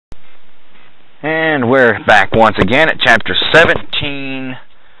And we're back once again at chapter 17.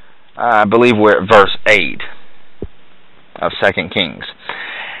 I believe we're at verse 8 of 2 Kings.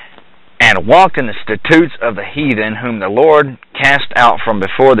 And walked in the statutes of the heathen, whom the Lord cast out from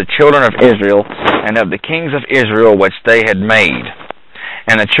before the children of Israel, and of the kings of Israel which they had made.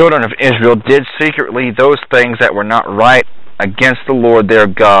 And the children of Israel did secretly those things that were not right against the Lord their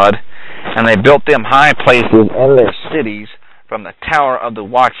God, and they built them high places in their cities, from the tower of the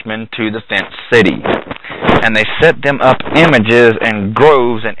watchman to the fenced city. And they set them up images and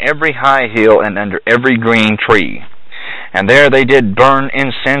groves in every high hill and under every green tree. And there they did burn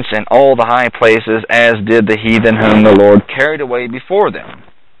incense in all the high places, as did the heathen whom the Lord carried away before them,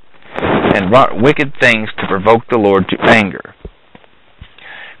 and wrought wicked things to provoke the Lord to anger.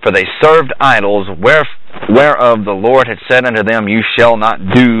 For they served idols, whereof the Lord had said unto them, You shall not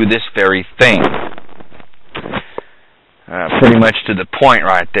do this very thing. Pretty much to the point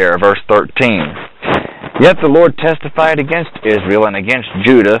right there, verse 13. Yet the Lord testified against Israel and against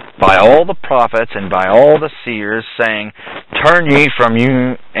Judah by all the prophets and by all the seers, saying, Turn ye from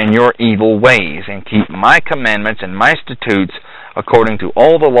you and your evil ways, and keep my commandments and my statutes, according to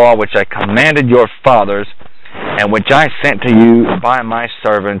all the law which I commanded your fathers, and which I sent to you by my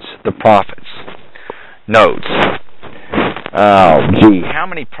servants the prophets. Notes. How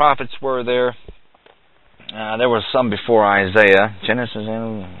many prophets were there? There was some before Isaiah. Genesis,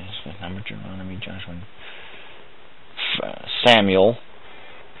 Deuteronomy, Joshua, Samuel,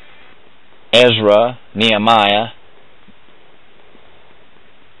 Ezra, Nehemiah.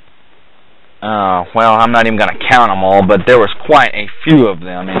 Well, I'm not even going to count them all, but there was quite a few of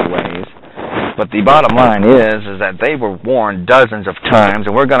them anyways. But the bottom line is that they were warned dozens of times,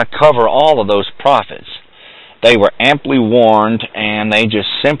 and we're going to cover all of those prophets. They were amply warned, and they just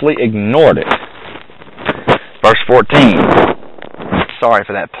simply ignored it. Verse 14. Sorry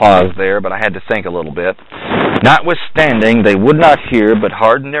for that pause there, but I had to think a little bit. Notwithstanding, they would not hear, but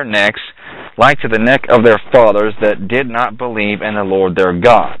hardened their necks, like to the neck of their fathers that did not believe in the Lord their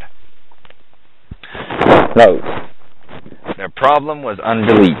God. Note, their problem was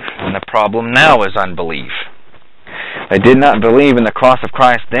unbelief, and the problem now is unbelief. They did not believe in the cross of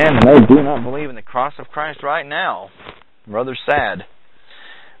Christ then, and they do not believe in the cross of Christ right now. Rather sad.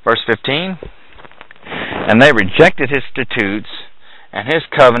 Verse 15. And they rejected his statutes and his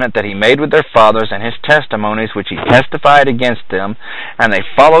covenant that he made with their fathers, and his testimonies which he testified against them, and they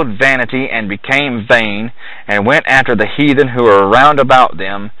followed vanity and became vain, and went after the heathen who were round about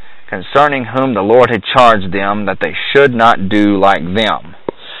them, concerning whom the Lord had charged them that they should not do like them.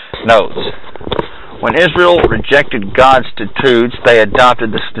 Note, when Israel rejected God's statutes, they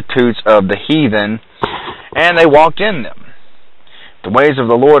adopted the statutes of the heathen, and they walked in them. The ways of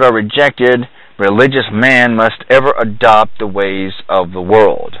the Lord are rejected. Religious man must ever adopt the ways of the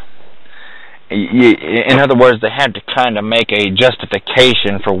world. In other words, they have to kind of make a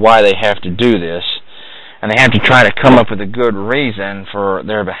justification for why they have to do this, and they have to try to come up with a good reason for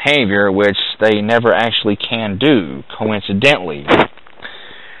their behavior, which they never actually can do, coincidentally.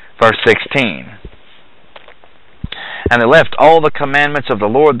 Verse 16. And they left all the commandments of the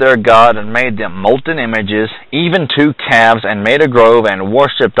Lord their God, and made them molten images, even 2 calves, and made a grove, and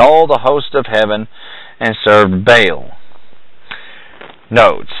worshipped all the host of heaven, and served Baal.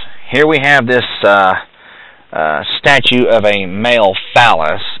 Notes. Here we have this statue of a male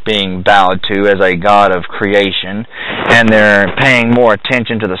phallus being bowed to as a god of creation, and they're paying more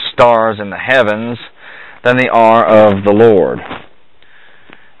attention to the stars in the heavens than they are of the Lord.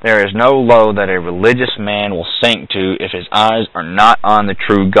 There is no low that a religious man will sink to if his eyes are not on the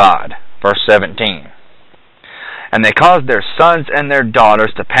true God. Verse 17. And they caused their sons and their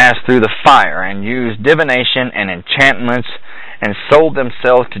daughters to pass through the fire, and used divination and enchantments, and sold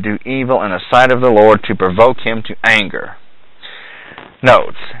themselves to do evil in the sight of the Lord, to provoke him to anger.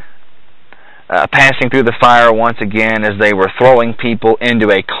 Notes. Passing through the fire once again, as they were throwing people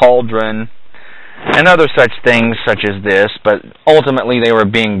into a cauldron, and other such things such as this, but ultimately they were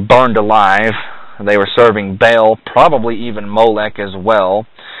being burned alive. They were serving Baal, probably even Molech as well,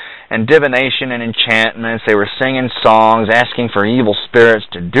 and divination and enchantments. They were singing songs, asking for evil spirits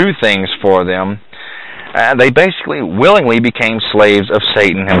to do things for them. They basically willingly became slaves of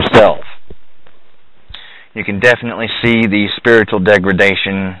Satan himself. You can definitely see the spiritual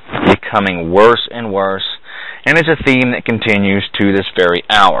degradation becoming worse and worse, and it's a theme that continues to this very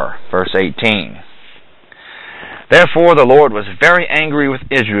hour. Verse 18. Therefore the Lord was very angry with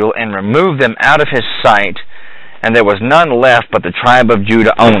Israel, and removed them out of his sight, and there was none left but the tribe of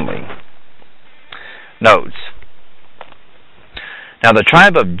Judah only. Notes. Now the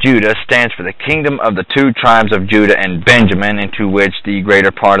tribe of Judah stands for the kingdom of the two tribes of Judah and Benjamin, into which the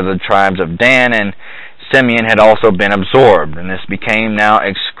greater part of the tribes of Dan and Simeon had also been absorbed, and this became now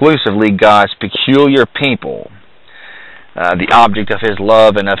exclusively God's peculiar people, the object of His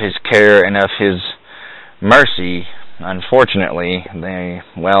love and of His care and of His mercy. Unfortunately,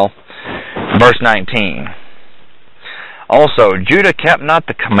 verse 19. Also, Judah kept not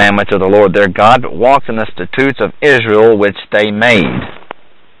the commandments of the Lord their God, but walked in the statutes of Israel which they made.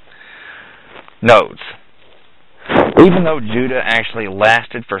 Notes. Even though Judah actually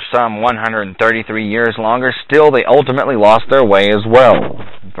lasted for some 133 years longer, still they ultimately lost their way as well.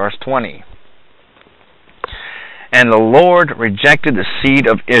 Verse 20. And the Lord rejected the seed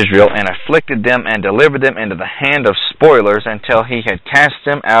of Israel, and afflicted them, and delivered them into the hand of spoilers, until He had cast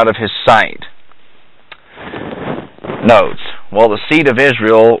them out of His sight. Notes. Well, the seed of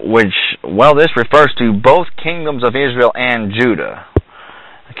Israel, this refers to both kingdoms of Israel and Judah.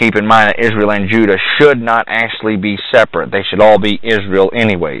 Keep in mind that Israel and Judah should not actually be separate. They should all be Israel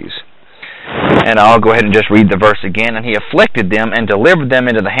anyways. And I'll go ahead and just read the verse again. And He afflicted them and delivered them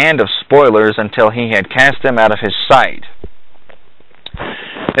into the hand of spoilers, until He had cast them out of His sight.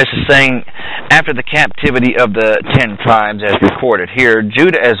 This is saying, after the captivity of the 10 tribes as recorded here,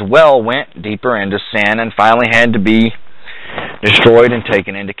 Judah as well went deeper into sin and finally had to be destroyed and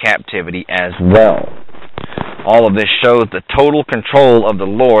taken into captivity as well. All of this shows the total control of the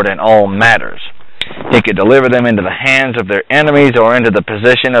Lord in all matters. He could deliver them into the hands of their enemies or into the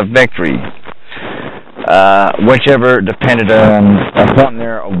position of victory, whichever depended upon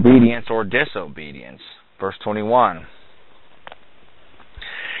their obedience or disobedience. Verse 21.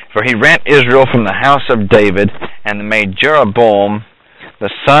 For He rent Israel from the house of David, and made Jeroboam the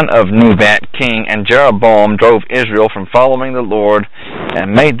son of Nebat king, and Jeroboam drove Israel from following the Lord,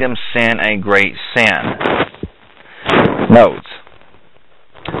 and made them sin a great sin. Notes.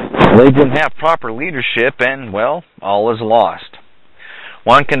 They didn't have proper leadership, and, all is lost.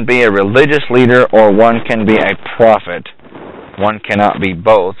 One can be a religious leader, or one can be a prophet. One cannot be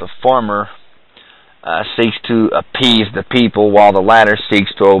both. The former seeks to appease the people, while the latter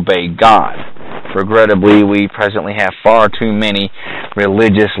seeks to obey God. Regrettably, we presently have far too many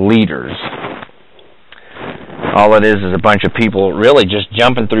religious leaders. All it is a bunch of people really just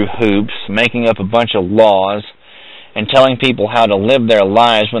jumping through hoops, making up a bunch of laws, and telling people how to live their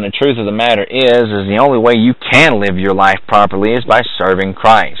lives, when the truth of the matter is the only way you can live your life properly is by serving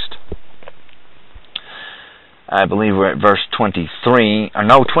Christ. I believe we're at verse 22.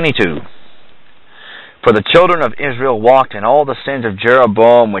 For the children of Israel walked in all the sins of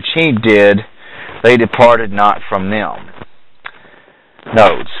Jeroboam, which he did, they departed not from them.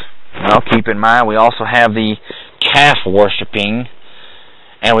 Notes. Keep in mind, we also have the calf worshipping,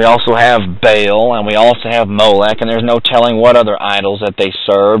 and we also have Baal, and we also have Molech, and there's no telling what other idols that they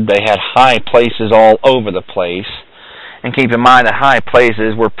served. They had high places all over the place. And keep in mind that high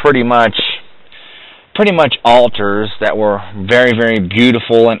places were pretty much altars that were very, very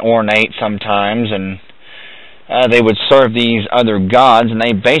beautiful and ornate sometimes, and they would serve these other gods, and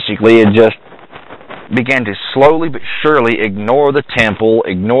they basically had just began to slowly but surely ignore the temple,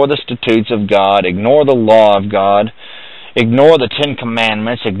 ignore the statutes of God, ignore the law of God, ignore the 10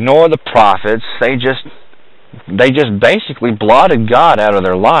 Commandments, ignore the prophets. They just basically blotted God out of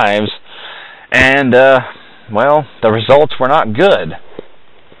their lives, and the results were not good.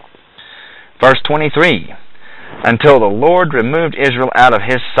 Verse 23. Until the Lord removed Israel out of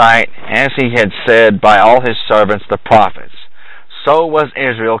His sight, as He had said by all His servants the prophets. So was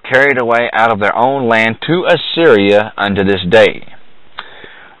Israel carried away out of their own land to Assyria unto this day.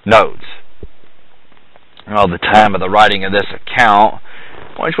 Notes. The time of the writing of this account,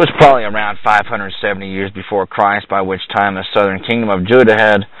 which was probably around 570 years before Christ, by which time the southern kingdom of Judah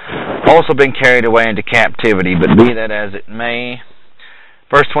had also been carried away into captivity. But be that as it may,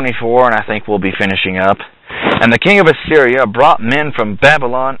 verse 24, and I think we'll be finishing up. And the king of Assyria brought men from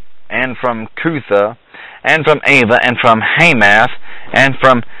Babylon, and from Cutha, and from Ava, and from Hamath, and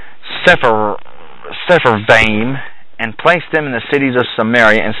from Sepharvaim, and placed them in the cities of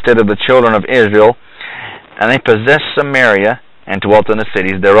Samaria instead of the children of Israel. And they possessed Samaria, and dwelt in the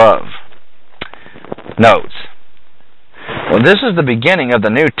cities thereof. Notes. This is the beginning of the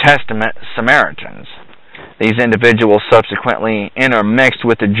New Testament Samaritans. These individuals subsequently intermixed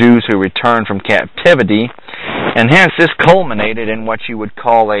with the Jews who returned from captivity, and hence this culminated in what you would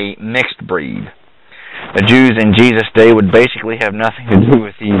call a mixed breed. The Jews in Jesus' day would basically have nothing to do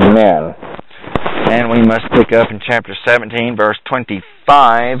with these men. And we must pick up in chapter 17, verse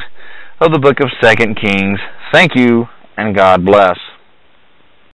 25 of the book of 2 Kings. Thank you, and God bless.